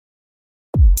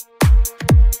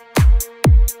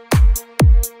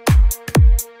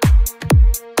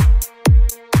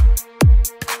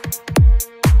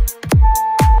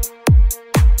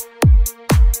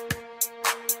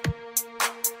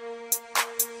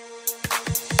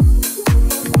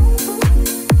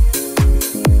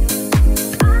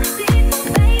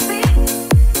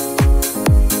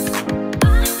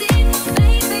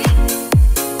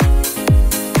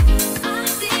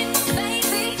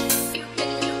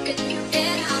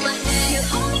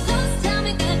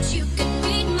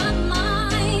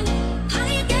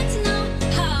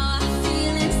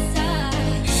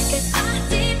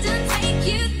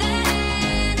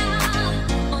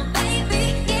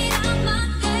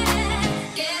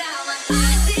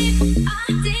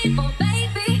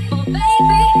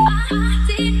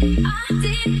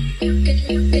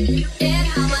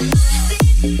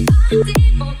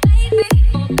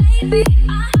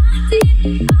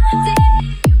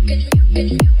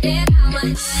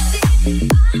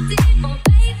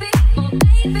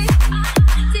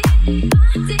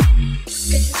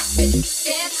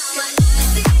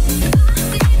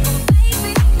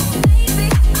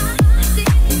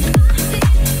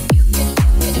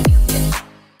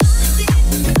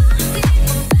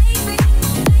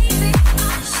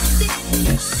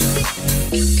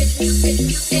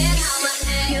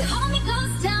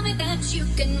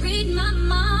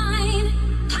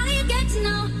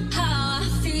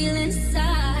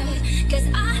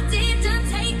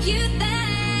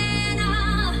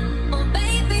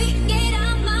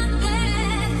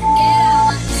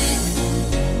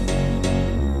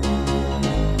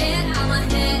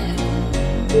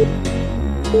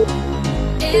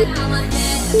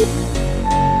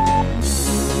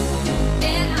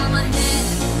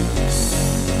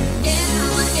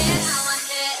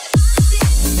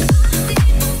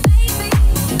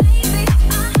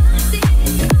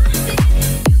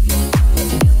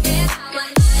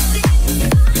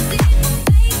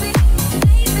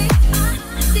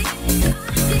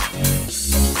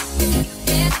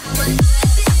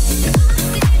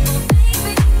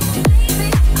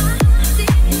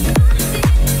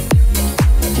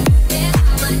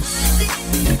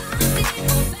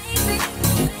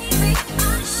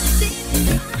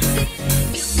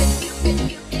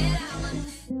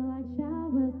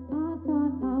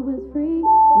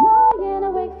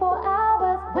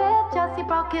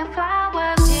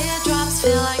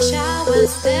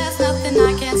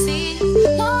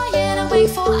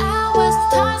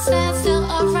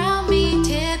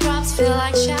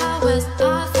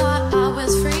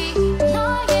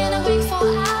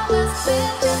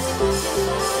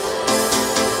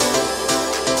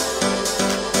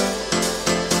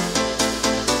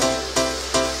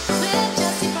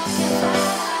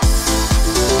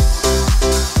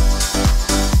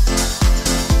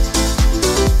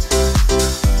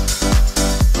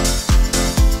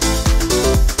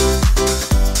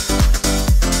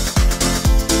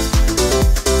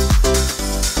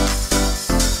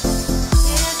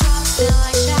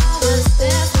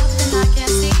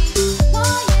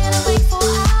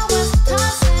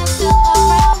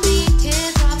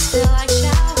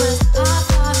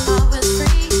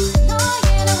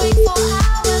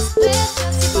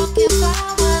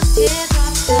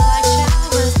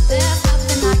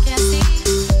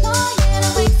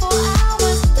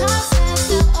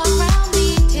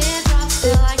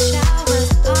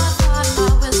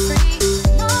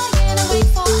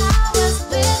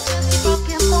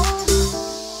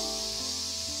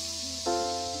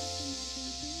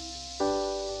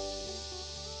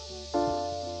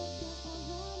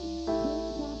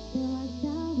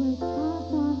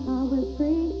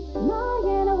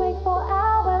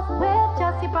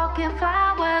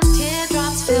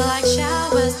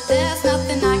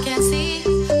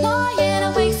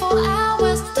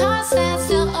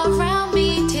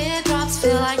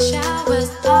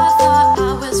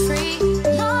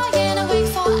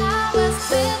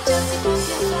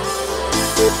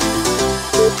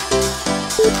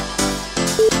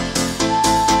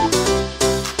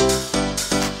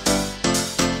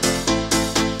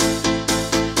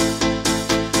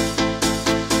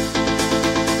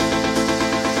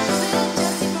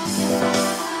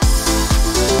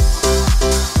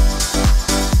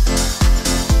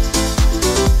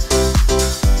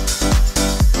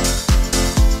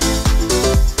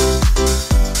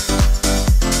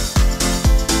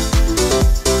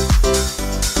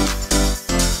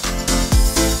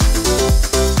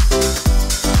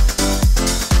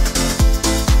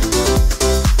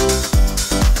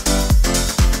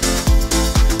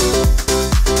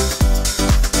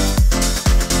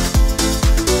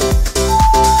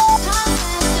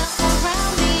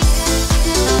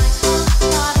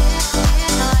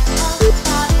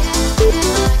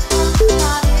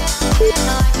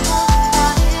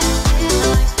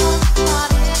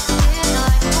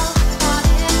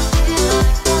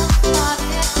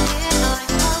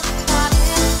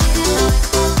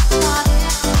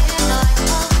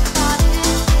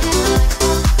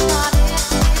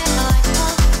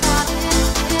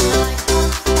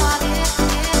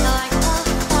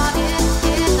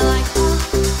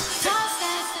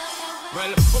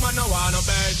well, woman no want no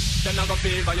bait. Then I go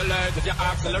feel violate if you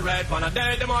accelerate. On a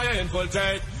day, the more you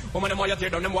infiltrate. Woman, the more you tear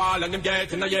down them wall and them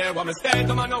gate in the year. What mistake,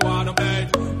 the man no want no bait.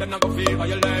 Then I go feel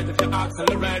violate if you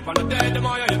accelerate. On a day, the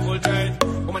more you infiltrate.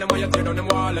 Woman, the more you tear down them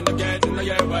wall and them gate in the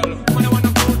year. Well, woman, I want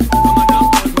no food. I'm a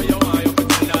damn food where you are. You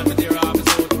pretend that me tear off the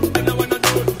suit. Them no want no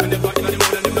dude. When they fucking on the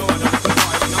moon and them no want no little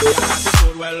boy. When I feel like the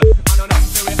food, well, I know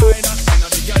nothing to we hide. And I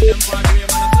be girl them far away,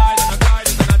 man, I slide and I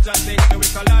glide. And I just think that we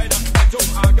collide. I jump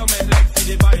argument like see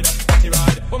divider. She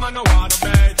ride, woman no want no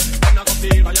bait. Then I go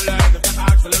feel violate if you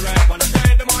accelerate. On a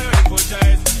day, the more you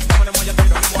infiltrate. Woman, the more you tear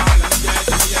down the wall and them gate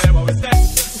in the year. What we say?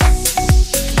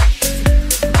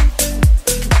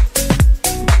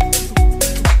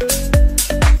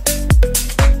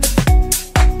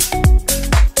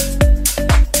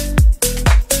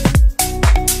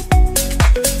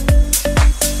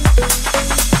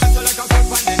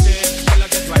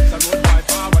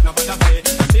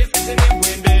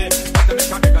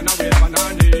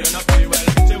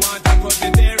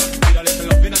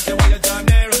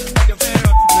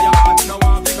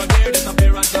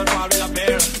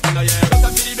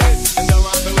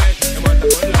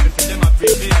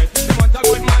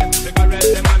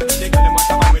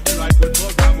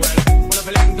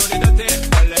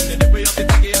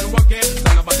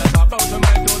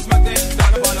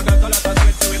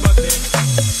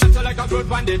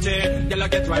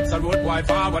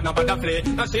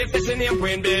 Now she fish in name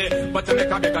Queen Bee, but to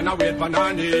make a big and a wait for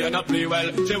nanny and a play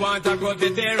well. She want a growth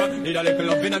veteran, need a little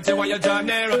loving and she want you John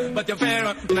near. But you're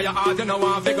fair, in your heart you know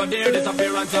one figure dear.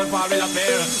 Disappearance and far will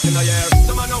appear in the year.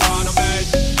 Some man no want no bait,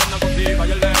 some no go feel by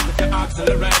your leg if you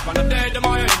accelerate. On the day the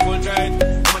more you infiltrate,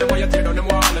 some the more you tear down them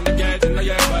wall and the gate in the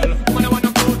year. Well, some no want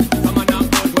no food, some man not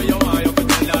good where you are. You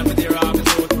pretend that me tear off the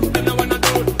suit. Them no want no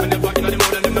dude, when they fucking on the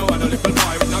moon and them know a little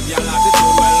boy with no girl attitude.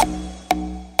 Well,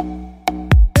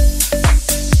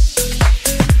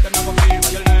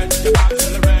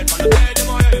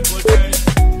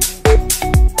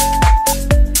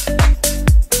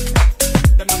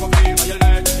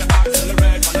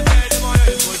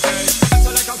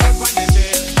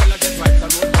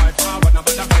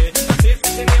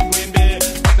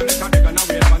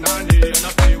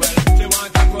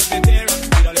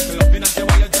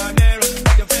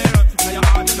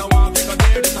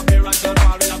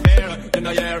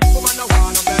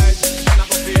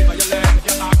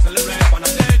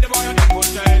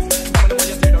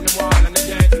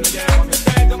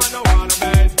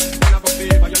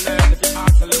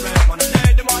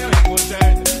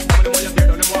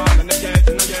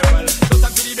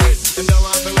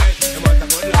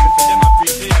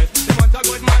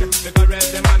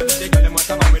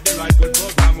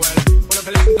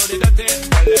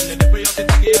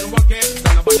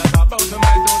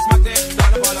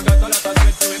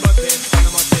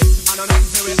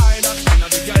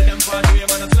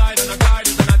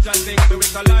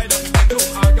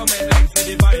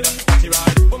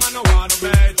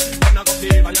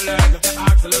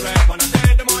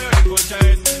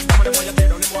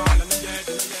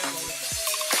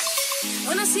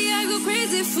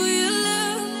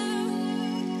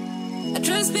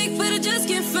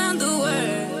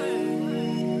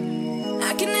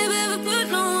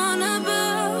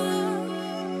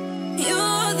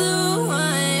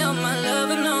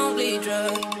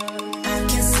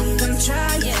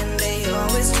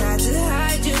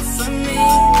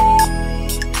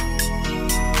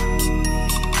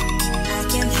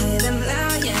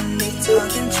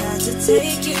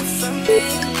 take you from me.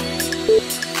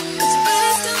 It's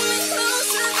better to me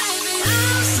closer, baby.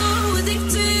 I'm so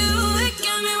addicted to you. It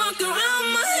got me walking around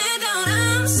my head down.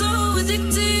 I'm so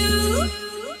addicted to you.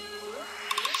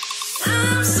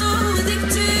 I'm so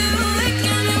addicted to you. It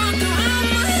got me walking around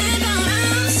my head down.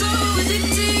 I'm so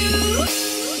addicted to you.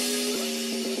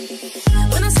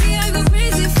 When I see I go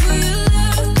crazy for your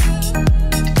love,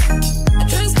 I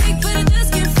try to speak but I just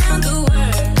can't find the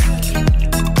word.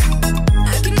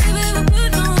 I can never ever put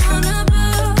no one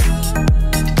above.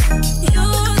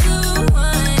 You're the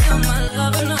one, you're my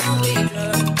love and only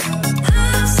drug.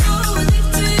 I'm so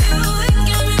addicted to you. It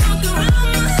got me walking around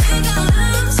my head down.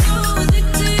 I'm so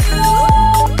addicted to you.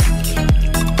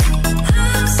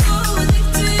 I'm so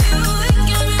addicted to you. It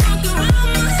got me walking around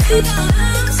my head down.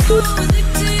 I'm so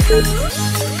addicted to you.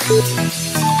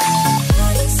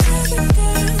 All these other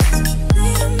girls,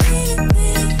 they don't mean a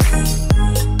thing.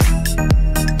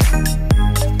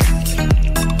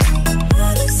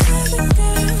 All these other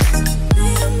girls,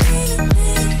 they don't mean a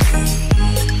thing.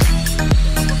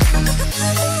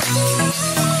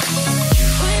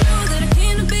 We know that I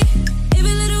can't be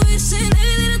every little wish and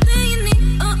every little thing you need.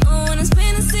 And it's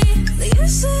fantasy.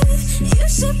 So you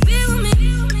should be with me.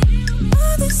 Oh,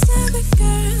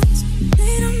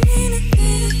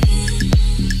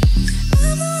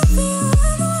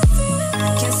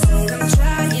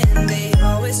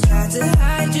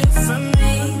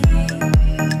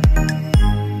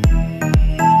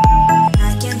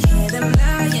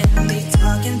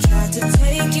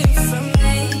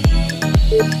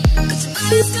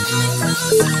 body's coming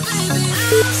closer, baby.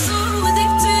 I'm so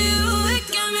addicted to you. It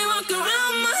got me walking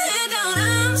around my head down.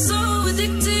 I'm so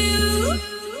addicted to you.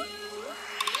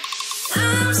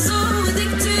 I'm so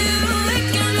addicted to you. It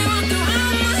got me walking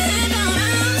around my head down.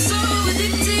 I'm so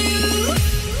addicted to you.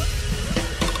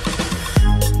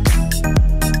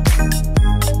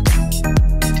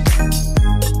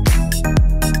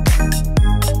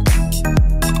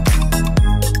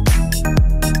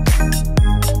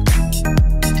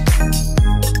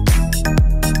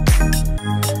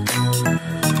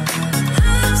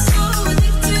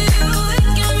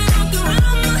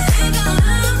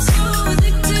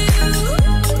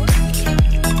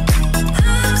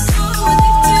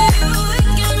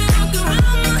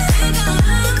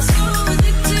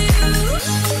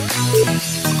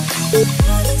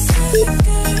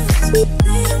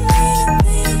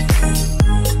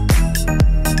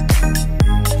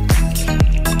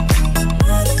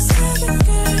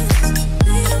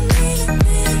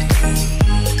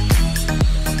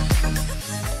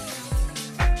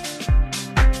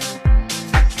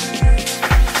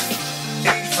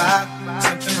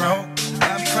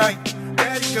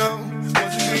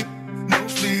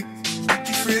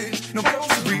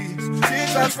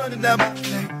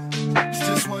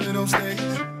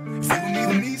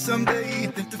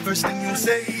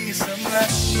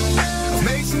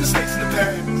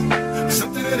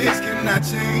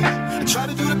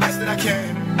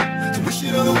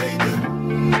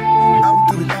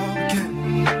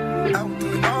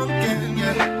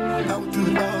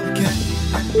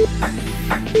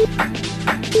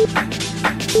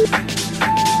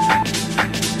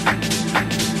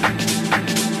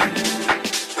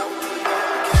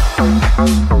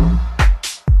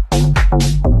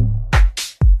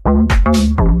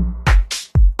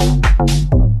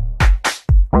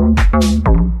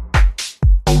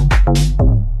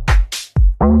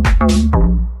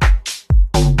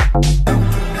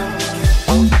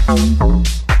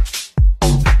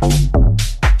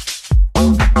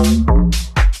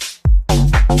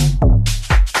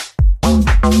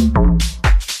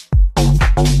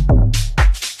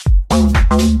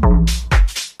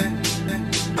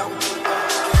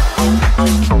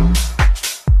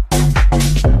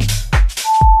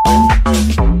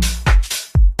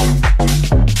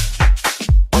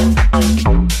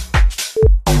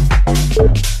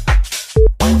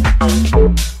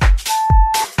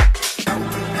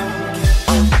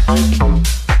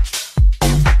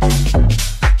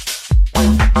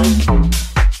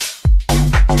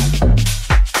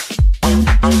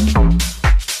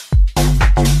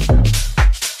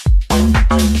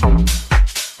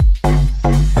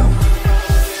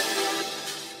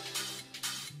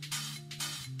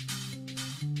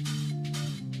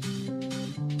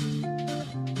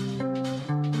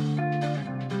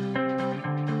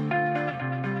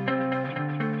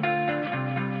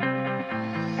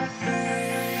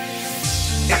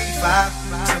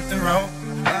 Something wrong,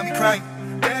 got me crying.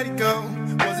 Let it go,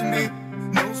 wasn't me.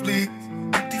 Nosebleed,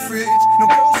 empty fridge, no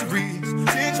groceries.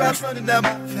 Teardrops running down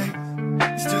my face.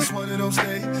 It's just one of those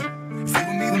days. If you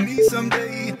were with me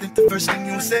someday, I think the first thing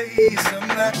you would say is something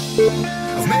like,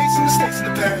 I've made some mistakes in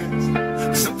the past,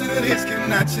 but something that is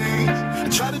cannot change. I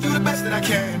try to do the best that I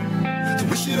can to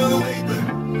wish it all away, but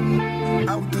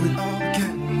I would do it all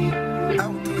again. I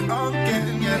would do it all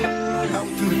again, yeah. I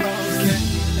would do it all again.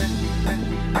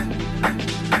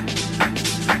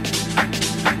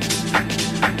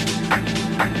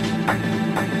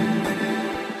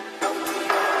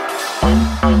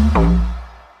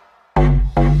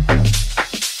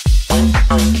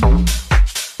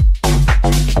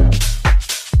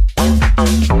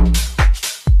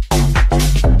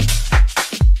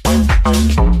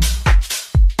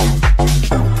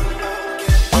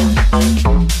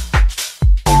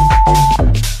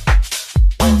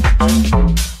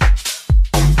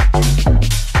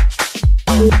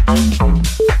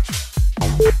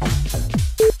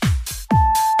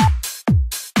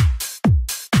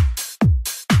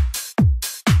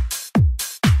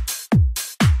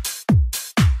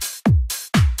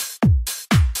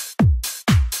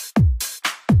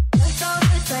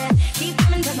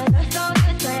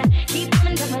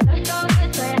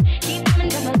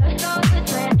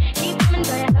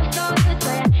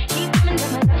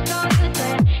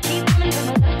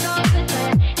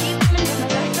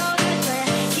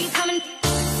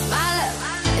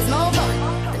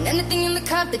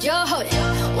 That you're holding,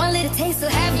 one little taste will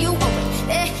have you open.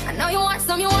 I know you want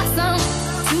some,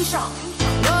 too strong,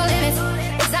 no limits.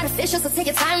 It's artificial, so take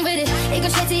your time with it. It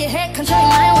goes straight to your head, control your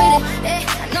mind with it.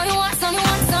 I know you want some, you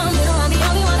know I'm the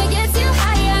only one that gets you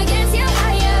higher,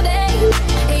 babe.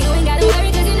 And you ain't gotta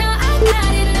worry, cause you know I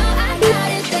got it,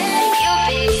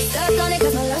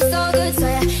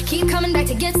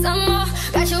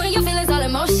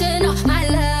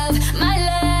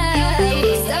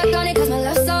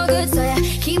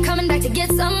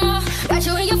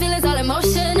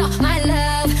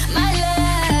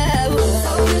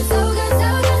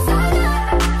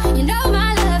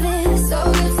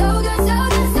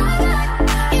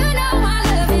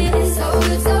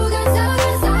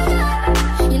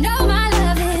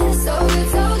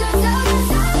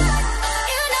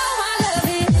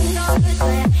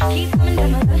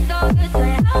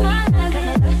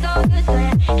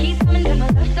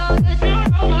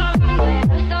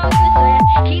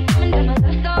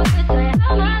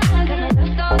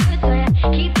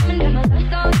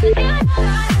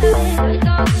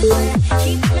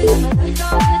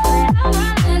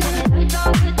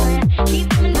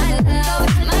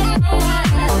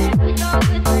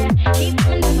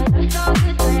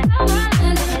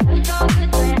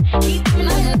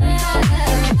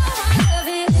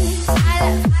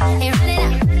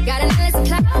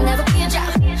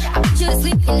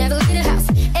 never leave the house.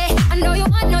 Hey, I know you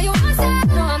want some.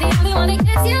 No, I'm the only one that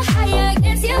gets you higher,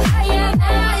 gets you higher.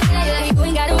 You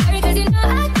ain't gotta worry, cause you know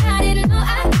I got it, know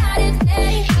I got it.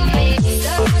 Hey,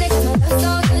 stuck on it, cause my love's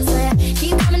so good, so yeah,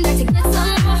 keep coming back to get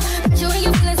some more. Got you and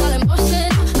your feelings all in motion,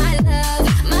 my love,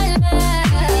 my love.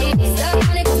 Stuck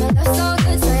on it, cause my love's so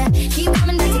good, so yeah, keep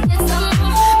coming back to get some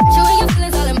more. Got you and your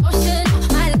feelings all in motion,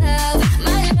 my love,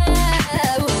 my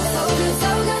love. So good,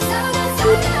 so good, so good, so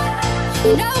good.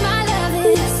 You know my love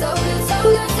is so good, so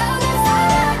good, so good, so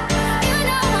good. You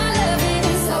know my love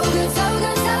is so good, so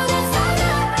good, so good, so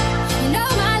good. You know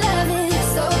my love is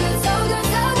so good, so good,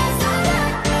 so good, so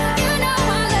good. You know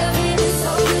my love is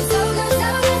so good, so good, so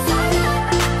good, so good.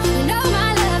 You know my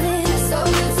love is so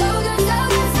good, so good, so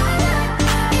good, so good.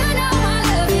 You know my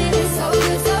love is so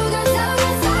good, so good, so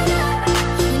good, so good.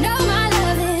 You know my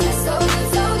love is so good,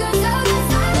 so good, so good,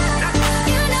 so good.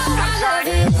 You know my love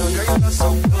is. Girl, you look so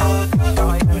good. Got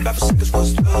my hand back for seconds,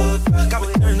 what's good? Got me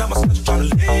turned on my schedule, tryna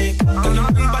link. Girl, you know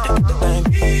about to get the thing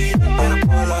beat. When I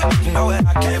pull up, you know where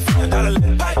I came from. Got a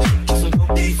little pipe, keep some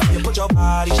dope deep. You put your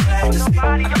body straight to sleep. I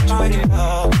got you waking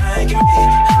up, making me.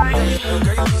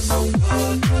 Girl, you look so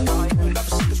good.